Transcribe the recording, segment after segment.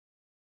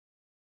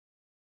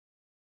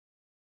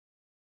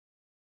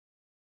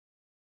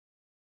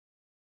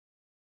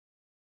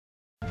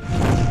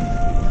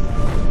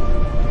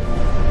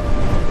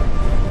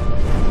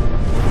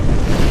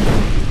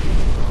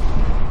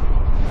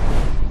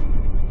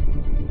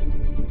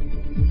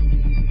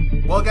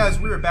Guys,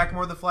 we are back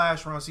more of The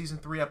Flash. We're on season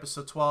 3,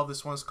 episode 12.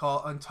 This one's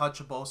called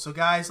Untouchable. So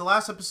guys, the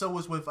last episode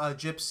was with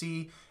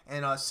Gypsy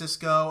and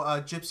Cisco.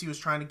 Gypsy was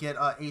trying to get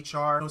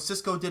HR. So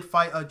Cisco did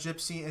fight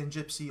Gypsy, and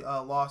Gypsy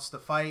lost the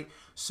fight.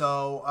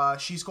 So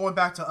she's going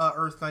back to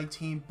Earth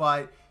 19,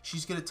 but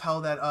she's gonna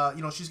tell that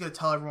she's gonna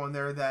tell everyone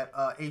there that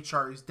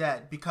HR is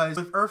dead, because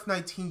with Earth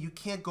 19 you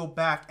can't go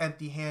back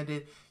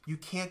empty-handed. You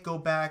can't go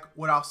back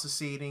without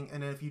seceding,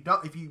 and if you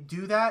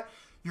do that,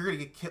 you're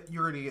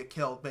gonna get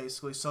killed,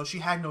 basically. So she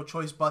had no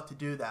choice but to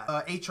do that.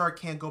 HR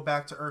can't go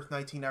back to Earth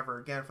 19 ever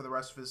again for the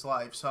rest of his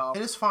life. So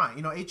it is fine.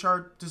 You know,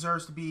 HR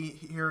deserves to be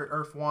here at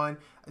Earth 1.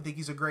 I think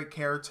he's a great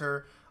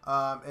character.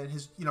 And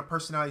his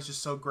personality is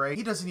just so great.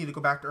 He doesn't need to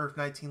go back to Earth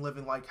 19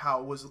 living like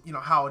how it was,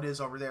 how it is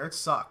over there. It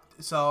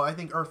sucked. So I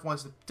think Earth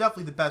 1's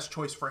definitely the best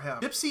choice for him.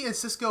 Gypsy and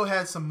Cisco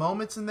had some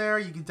moments in there.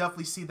 You can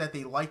definitely see that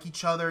they like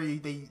each other.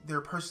 Their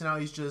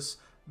personalities just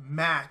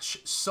match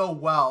so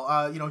well.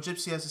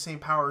 Gypsy has the same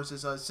powers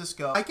as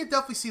Cisco. I could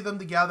definitely see them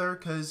together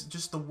because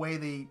just the way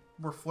they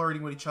were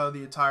flirting with each other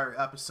the entire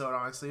episode,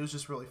 honestly, it was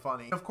just really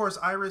funny. Of course,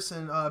 Iris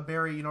and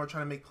Barry, are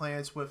trying to make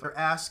plans with, they're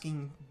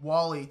asking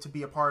Wally to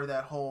be a part of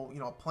that whole,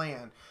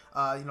 plan.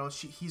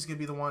 He's gonna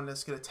be the one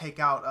that's gonna take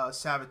out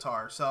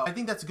Savitar. So I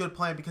think that's a good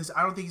plan, because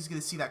I don't think he's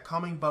gonna see that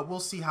coming, but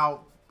we'll see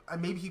how.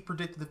 Maybe he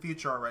predicted the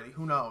future already.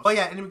 Who knows? But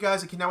yeah, anyway,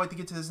 guys, I cannot wait to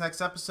get to this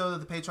next episode.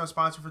 The Patreon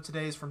sponsor for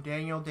today is from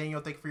Daniel. Daniel,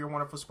 thank you for your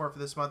wonderful support for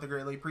this month. I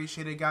greatly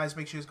appreciate it. Guys,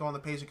 make sure you guys go on the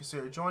page and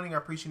consider joining. I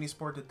appreciate any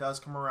support that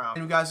does come around.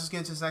 Anyway, guys, let's get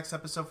into this next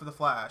episode for The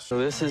Flash. So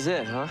this is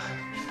it, huh?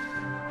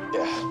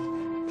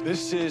 Yeah.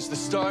 This is the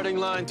starting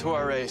line to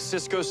our race.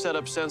 Cisco set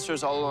up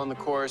sensors all along the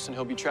course, and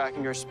he'll be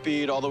tracking our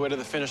speed all the way to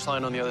the finish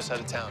line on the other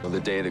side of town. So the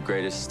day the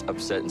greatest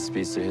upset in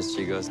speedster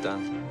history goes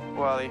down.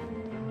 Wally.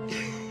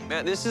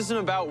 Man, this isn't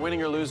about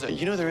winning or losing.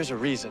 You know there is a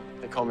reason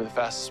they call me the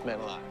fastest man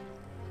alive.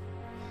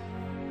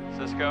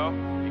 Cisco,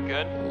 you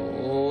good?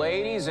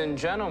 Ladies and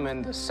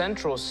gentlemen, the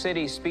Central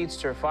City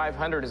Speedster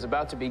 500 is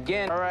about to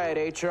begin. All right,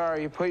 HR,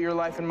 you put your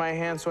life in my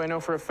hands, so I know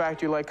for a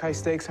fact you like high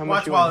stakes. How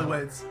much you Wally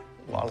wins.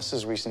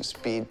 Wallace's recent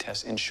speed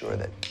tests ensure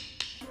that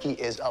he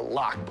is a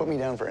lock. Put me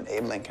down for an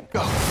Abe Lincoln. Go.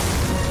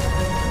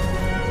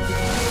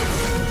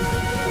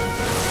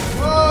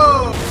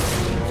 Whoa!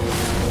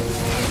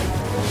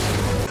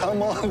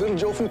 Come on, little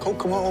Joe from Coke,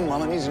 come on.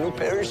 Mama needs a new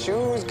pair of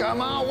shoes.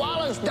 Come on,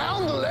 Wallace,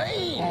 down the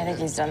lane. Yeah, I think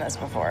he's done this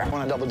before. I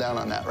want to double down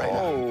on that right now.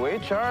 Oh,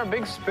 HR,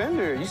 big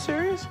spender. You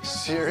serious?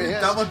 Serious?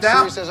 Double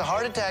down? Serious as a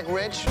heart attack,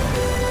 Rich.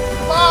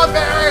 Come on,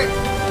 Barry!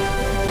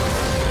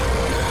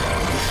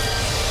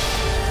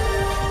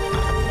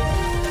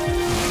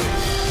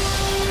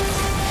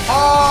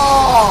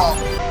 Oh,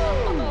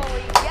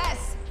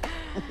 yes.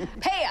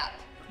 Pay up.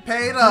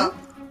 Pay it up.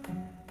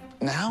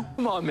 Now?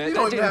 Come on, man. You That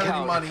don't didn't have any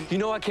count. money. You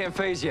know I can't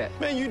phase yet.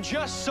 Man, you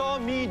just saw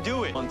me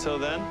do it. Until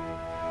then,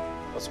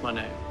 what's my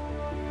name?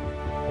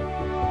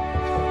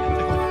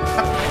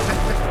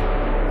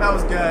 That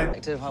was good.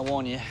 Detective, I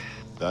warn you.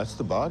 That's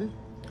the body?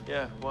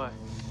 Yeah, why?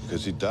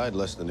 Because he died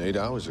less than 8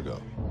 hours ago.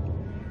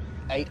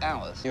 8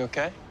 hours. You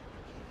okay?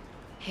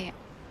 Hey,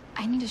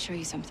 I need to show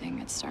you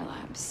something at Star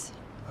Labs.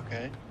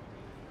 Okay.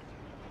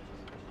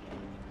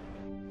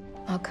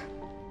 Look.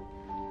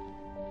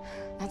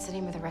 That's the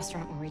name of the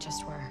restaurant where we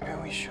just were. Yeah,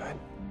 we should.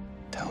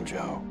 Tell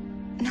Joe.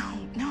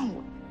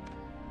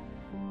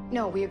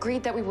 No, we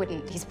agreed that we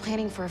wouldn't. He's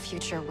planning for a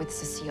future with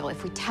Cecile.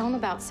 If we tell him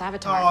about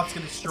Savitar, it's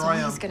gonna destroy all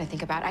him. he's gonna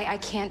think about. I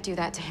can't do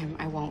that to him.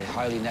 I won't.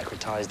 Highly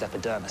necrotized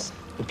epidermis.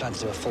 We plan to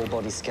do a full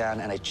body scan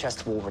and a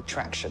chest wall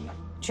retraction.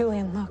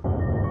 Julian, look.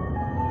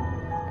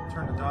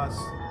 Turn to dust.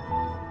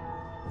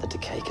 The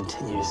decay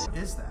continues. Who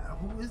is that?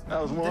 Who is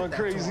That was who did one that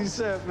to crazy him?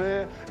 set,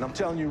 man. And I'm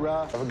telling you,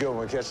 Rob. Have a good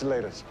one. Catch you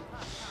later.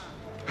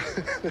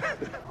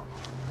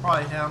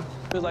 Probably him.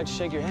 We'd like to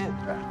shake your hand.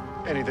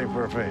 Anything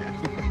for a fan.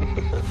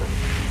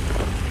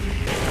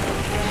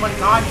 Oh my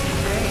God,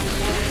 he's dead.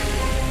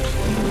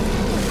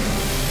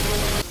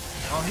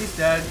 Oh, he's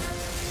dead.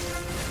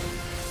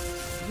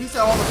 He's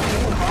at all the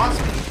people in the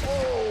hospital.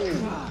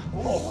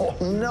 Oh,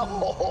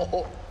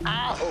 no.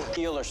 Ow.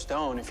 Steel or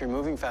stone, if you're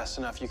moving fast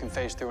enough, you can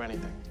phase through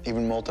anything.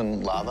 Even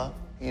molten lava?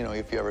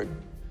 If you ever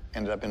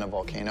ended up in a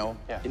volcano?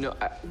 Yeah. You know,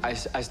 I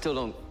still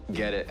don't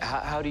get it.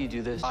 How do you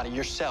do this? Body,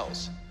 your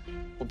cells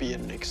will be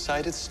in an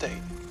excited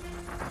state.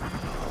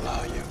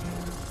 Allow you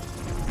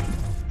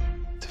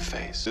to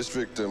phase. This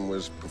victim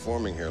was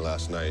performing here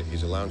last night.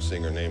 He's a lounge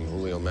singer named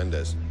Julio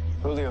Mendez.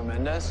 Julio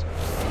Mendez?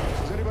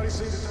 Has anybody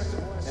seen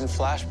Detective West? In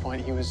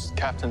Flashpoint, he was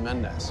Captain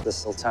Mendez.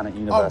 This alternate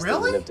universe that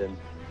really? we lived in.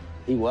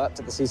 He worked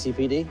at the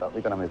CCPD, but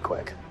we're gonna move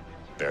quick.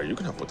 There, you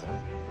can help with that.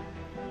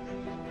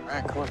 All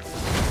right, come on.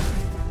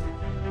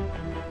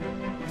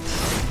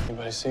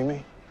 Anybody see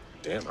me?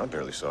 Damn, I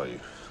barely saw you.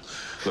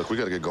 Look, we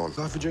gotta get going.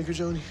 Coffee drinker,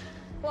 Joni?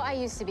 Well, I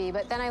used to be,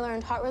 but then I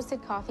learned hot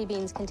roasted coffee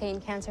beans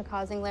contain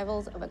cancer-causing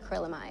levels of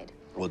acrylamide.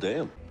 Well,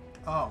 damn.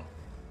 Oh.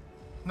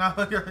 No,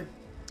 you're...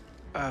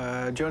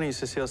 Joni,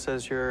 Cecile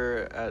says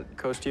you're at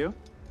Coast U?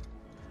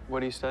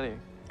 What are you studying?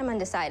 I'm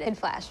undecided.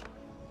 Flash.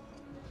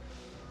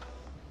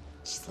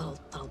 She's a little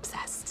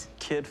obsessed.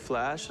 Kid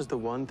Flash is the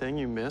one thing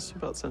you miss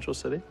about Central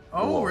City?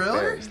 Oh, Whoa, really?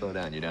 Barry, slow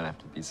down. You don't have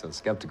to be so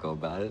skeptical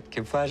about it.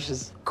 Kid Flash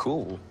is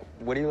cool.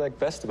 What do you like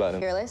best about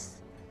him? Fearless,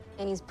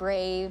 and he's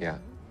brave. Yeah.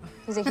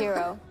 He's a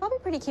hero. Probably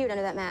pretty cute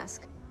under that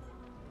mask.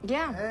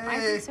 Yeah, I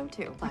think so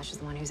too. Flash is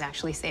the one who's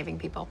actually saving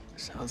people.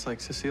 Sounds like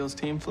Cecile's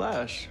Team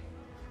Flash.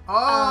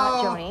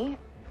 Oh. Joni,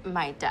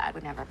 my dad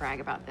would never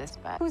brag about this,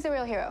 but Who's the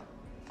real hero?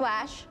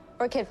 Flash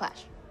or Kid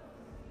Flash?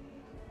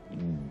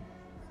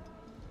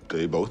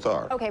 They both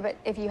are. Okay, but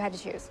if you had to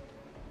choose.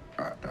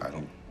 I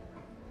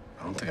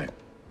don't think I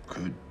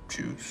could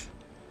choose.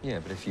 Yeah,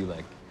 but if you,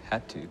 like,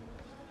 had to.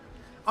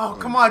 Oh,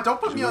 come on, don't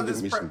put me on Give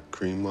this. me some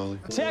cream, Molly.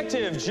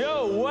 Detective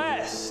Joe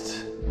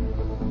West!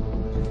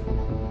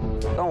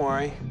 Don't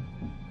worry.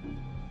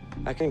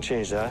 I can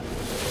change that.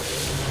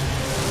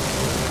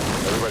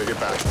 Everybody get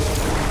back.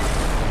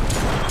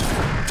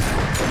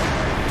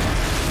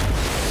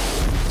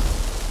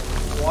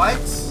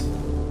 What?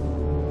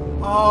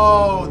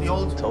 Oh, the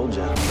old. Told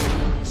ya.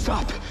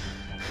 Stop!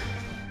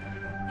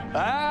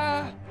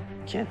 Ah!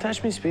 Can't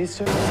touch me,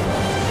 Speedster.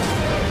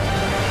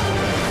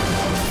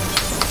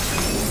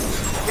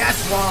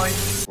 Yes, Wally.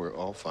 We're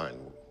all fine.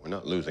 We're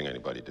not losing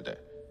anybody today.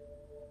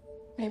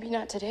 maybe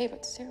not today,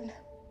 but soon.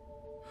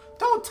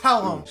 Don't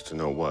tell Who him. wants to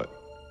know what?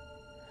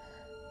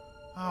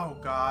 Oh,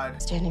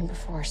 God. Standing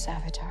before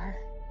Savitar.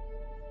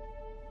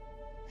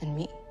 And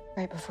me,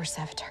 right before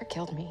Savitar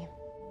killed me.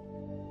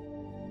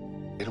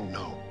 They don't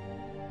know.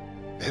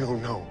 They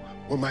don't know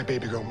what my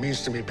baby girl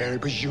means to me, Barry,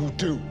 but you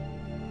do.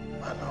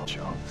 I know,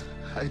 Joe.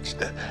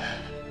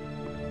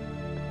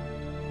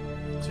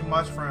 Too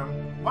much for him.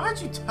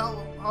 Why'd you tell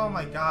him? Oh,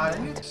 my God.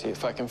 See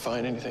if I can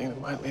find anything that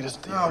might lead us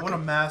to the Oh, what a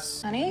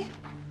mess. Honey?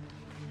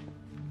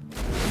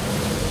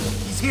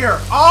 He's here.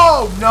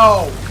 Oh,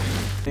 no.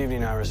 Good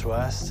evening, Iris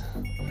West.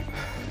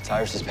 It's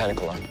Iris's panic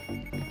alarm.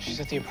 She's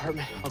at the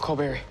apartment. I'll call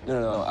Barry.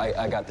 No,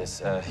 I got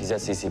this. He's at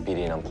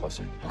CCPD and I'm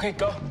closer. Okay,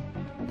 go.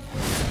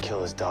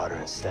 Kill his daughter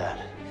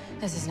instead.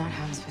 This is not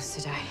how I'm supposed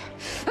to die.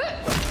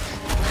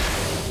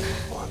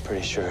 Well, I'm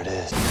pretty sure it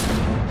is.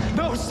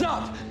 No,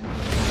 stop!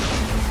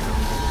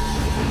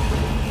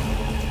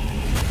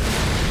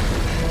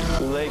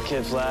 Too late,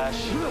 Kid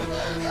Flash.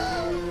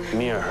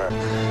 Me or her.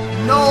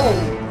 No.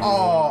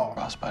 Oh.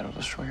 Frostbite will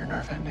destroy your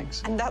nerve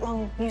endings. I'm that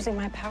long using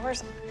my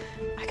powers,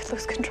 I could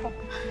lose control.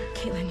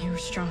 Caitlin, you're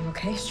strong,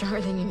 okay?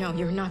 Stronger than you know.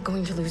 You're not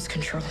going to lose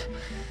control.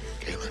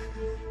 Caitlin,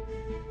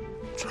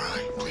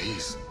 try,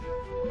 please.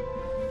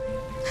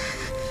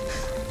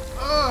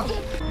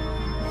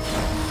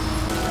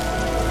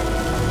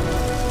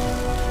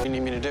 What do you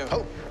need me to do?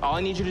 Oh. All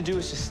I need you to do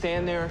is just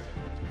stand there,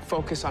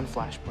 focus on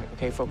Flashpoint,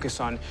 okay? Focus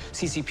on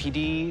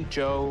CCPD,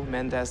 Joe,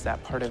 Mendez,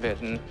 that part of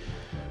it, and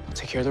I'll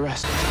take care of the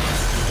rest.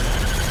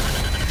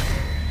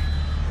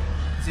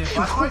 Is he a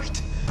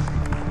flashlight?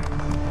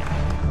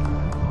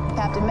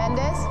 Captain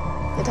Mendez,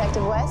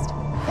 Detective West,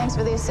 thanks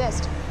for the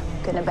assist.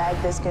 Couldn't have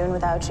bagged this goon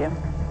without you.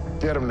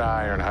 Get him to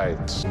Iron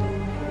Heights.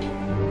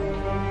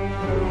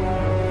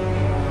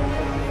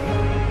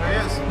 There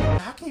he is.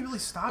 How can you really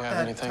stop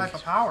that type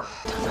of power?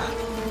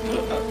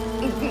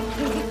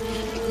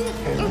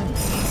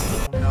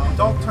 No,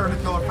 don't turn to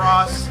Killer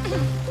Frost.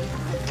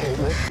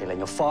 Caitlin,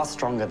 you're far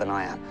stronger than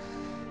I am.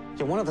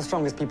 You're one of the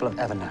strongest people I've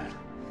ever known.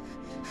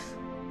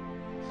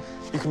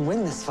 You can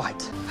win this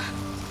fight.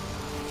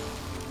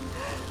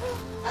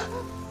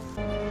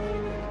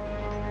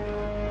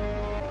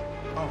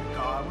 Oh,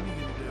 God, what are you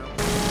gonna do?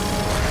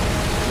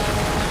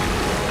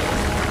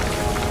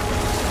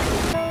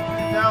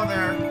 Get down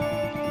there.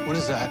 What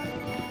is that?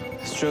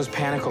 It's Joe's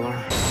panic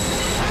alarm.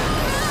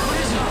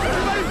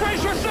 Everybody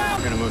brace yourself!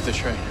 We're gonna move the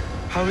train.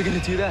 How are we gonna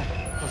do that?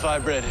 I'll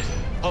vibrate it.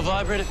 I'll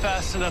vibrate it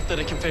fast enough that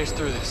it can phase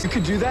through this. You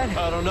could do that?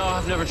 I don't know.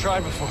 I've never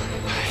tried before.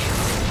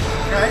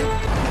 Okay.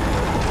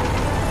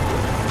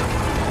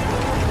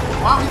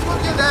 Wow, he's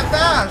looking that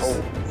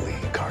fast. Holy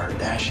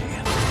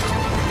Kardashian.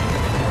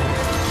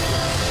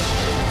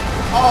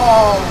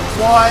 Oh,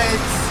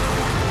 what?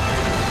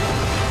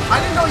 I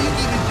didn't know you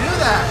could even do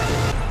that.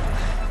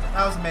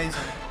 That was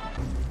amazing.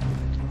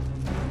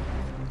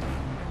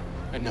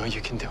 I know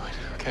you can do it,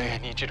 okay? I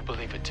need you to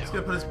believe it too. He's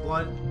gonna put his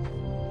blood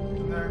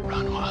in there.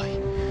 Run, Wally.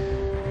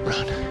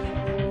 Run.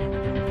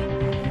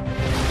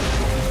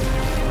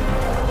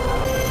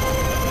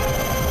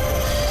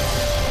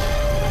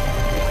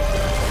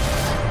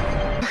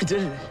 I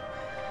did it.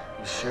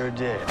 You sure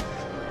did.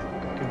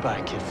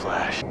 Goodbye, Kid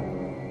Flash.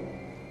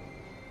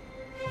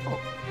 Oh,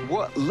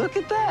 what? Look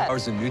at that.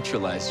 Ours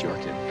neutralized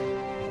Yorkin.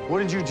 What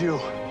did you do?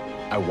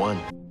 I won.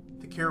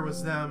 The cure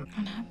was them.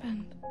 What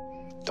happened?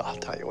 I'll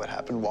tell you what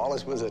happened.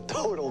 Wallace was a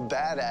total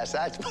badass.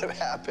 That's what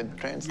happened.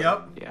 Translate.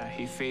 Yep. Yeah,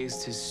 he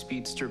phased his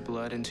speedster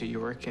blood into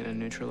Yorkin and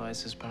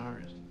neutralized his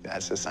powers.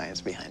 That's the science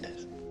behind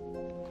it.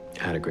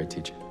 I had a great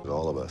teacher.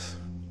 All of us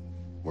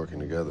working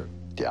together.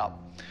 Yeah.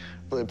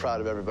 Really proud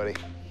of everybody.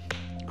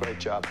 Great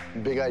job.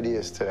 Big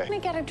ideas today. Let me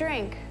get a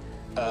drink.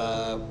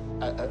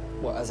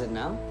 What, as it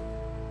now?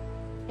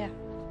 Yeah.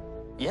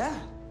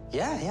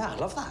 Yeah, I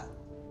love that.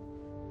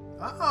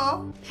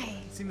 Uh-oh.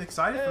 Hey. Seemed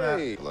excited for that.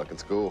 Hey, luck in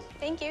school.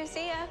 Thank you.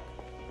 See ya.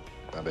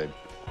 My babe.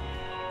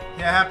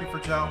 Yeah, happy for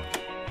Joe.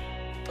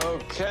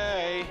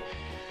 Okay.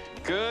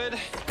 Good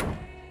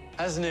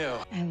as new.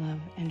 I love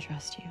and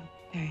trust you,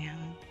 Barry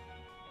Allen.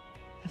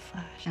 The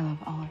Flash. I love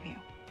all of you,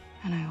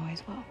 and I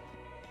always will.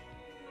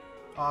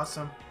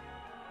 Awesome.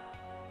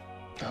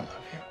 I love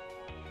you.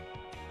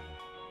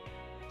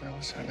 That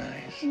was so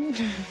nice.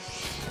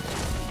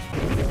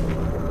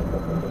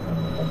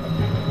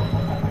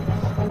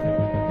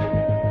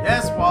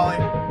 Yes, Wally.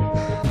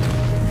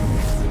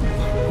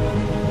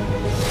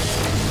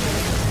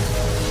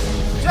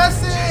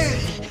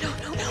 Jesse!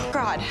 No.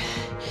 God.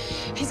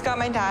 He's got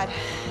my dad.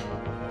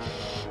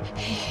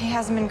 He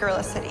has him in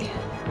Gorilla City.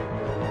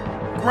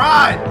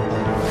 Grodd!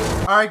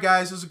 Alright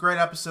guys, it was a great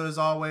episode as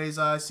always.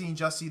 Seeing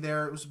Jessie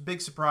there, it was a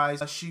big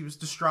surprise. She was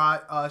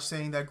distraught,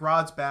 saying that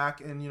Grodd's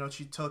back, and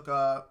she took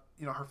her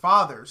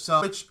father,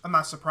 so, which I'm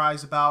not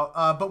surprised about.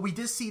 But we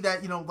did see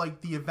that,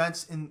 like the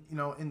events in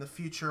in the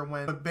future,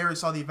 when Barry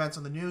saw the events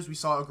on the news, we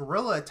saw a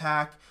gorilla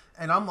attack,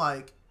 and I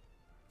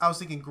was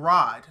thinking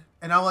Grodd,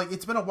 and I'm like,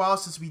 it's been a while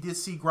since we did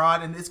see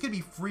Grodd, and it's gonna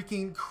be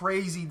freaking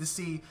crazy to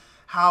see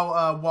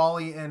how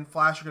Wally and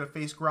Flash are gonna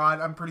face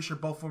Grodd. I'm pretty sure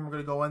both of them are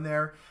gonna go in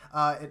there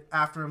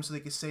after him so they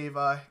can save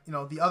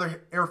the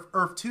other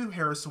Earth 2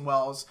 Harrison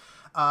Wells.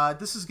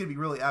 This is gonna be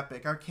really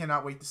epic. I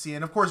cannot wait to see it.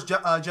 And of course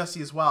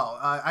Jesse as well.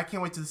 I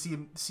can't wait to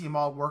see them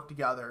all work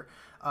together,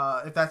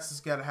 if that's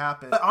just gonna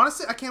happen. But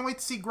honestly, I can't wait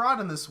to see Grodd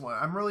in this one.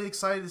 I'm really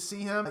excited to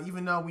see him,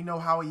 even though we know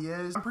how he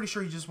is. I'm pretty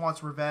sure he just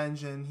wants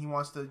revenge, and he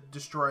wants to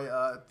destroy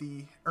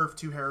the Earth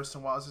 2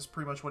 Harrison Wells. Is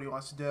pretty much what he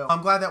wants to do.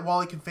 I'm glad that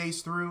Wally can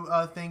phase through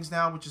things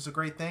now, which is a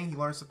great thing. He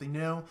learned something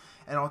new.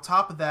 And on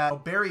top of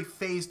that, Barry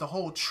phased the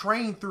whole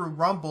train through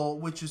Rumble,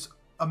 which is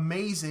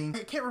amazing.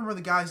 I can't remember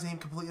the guy's name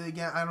completely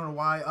again. I don't know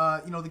why.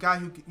 The guy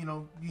who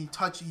he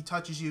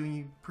touches you and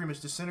you pretty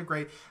much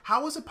disintegrate.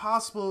 How is it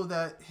possible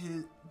that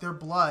their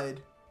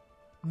blood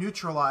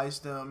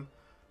neutralized them?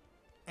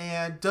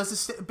 And does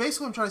this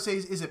basically what I'm trying to say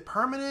is it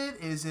permanent?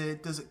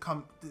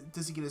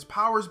 Does he get his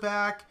powers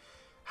back?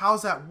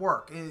 How's that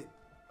work?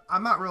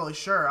 I'm not really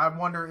sure. I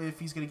wonder if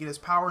he's gonna get his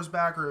powers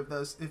back, or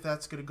if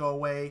that's gonna go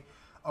away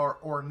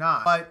or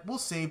not. But we'll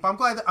see. But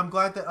I'm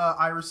glad that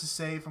Iris is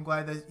safe. I'm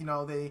glad that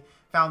they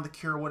found the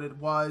cure, what it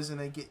was, and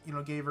they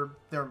gave her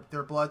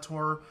their blood to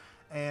her,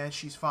 and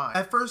she's fine.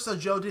 At first,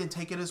 Joe didn't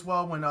take it as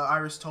well when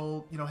Iris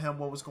told him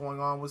what was going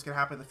on, what's gonna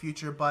happen in the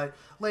future. But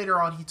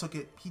later on, he took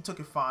it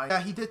fine.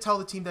 Yeah, he did tell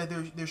the team that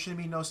there should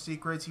be no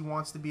secrets. He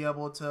wants to be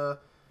able to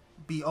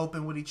be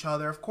open with each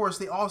other. Of course,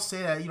 they all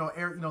say that.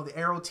 The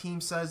Arrow team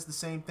says the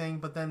same thing,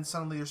 but then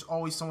suddenly there's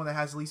always someone that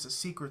has at least a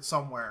secret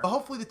somewhere. But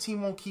hopefully, the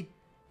team won't keep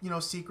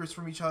secrets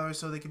from each other,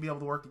 so they can be able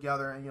to work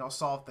together and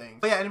solve things.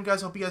 But yeah, anyway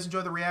guys, hope you guys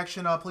enjoyed the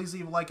reaction. Please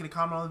leave a like and a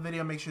comment on the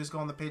video. Make sure you just go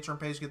on the Patreon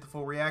page to get the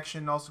full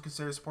reaction, and also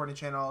consider supporting the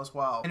channel as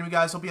well. Anyway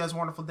guys, hope you guys have a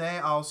wonderful day.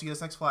 I'll see you guys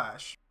next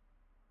Flash.